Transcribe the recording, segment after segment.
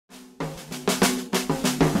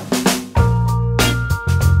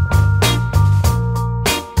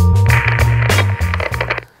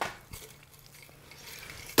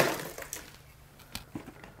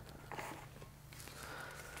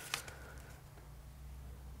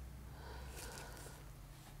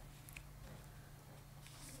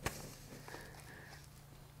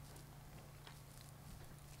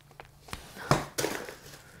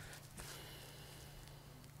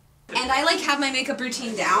And I like have my makeup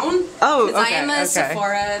routine down. Oh, okay. Because I am a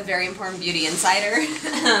Sephora, very important beauty insider.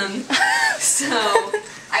 So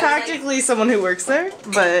practically like, someone who works there,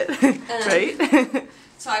 but right.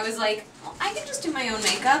 So I was like, well, I can just do my own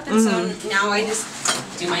makeup, and so now I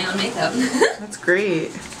just do my own makeup. That's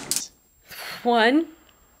great. 1,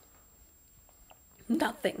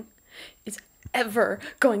 nothing is ever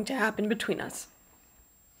going to happen between us.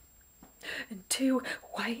 And 2,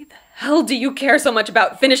 why the hell do you care so much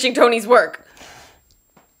about finishing Tony's work?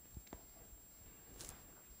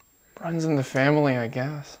 Runs in the family, I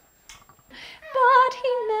guess. But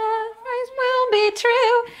he never will be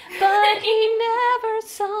true, but he never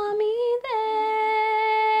saw me there.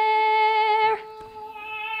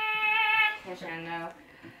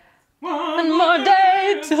 One more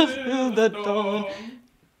day till the dawn.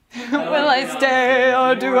 Will I stay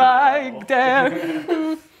or do I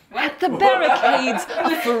dare? At the barricades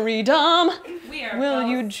of freedom, will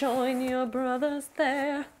you join your brothers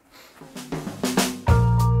there?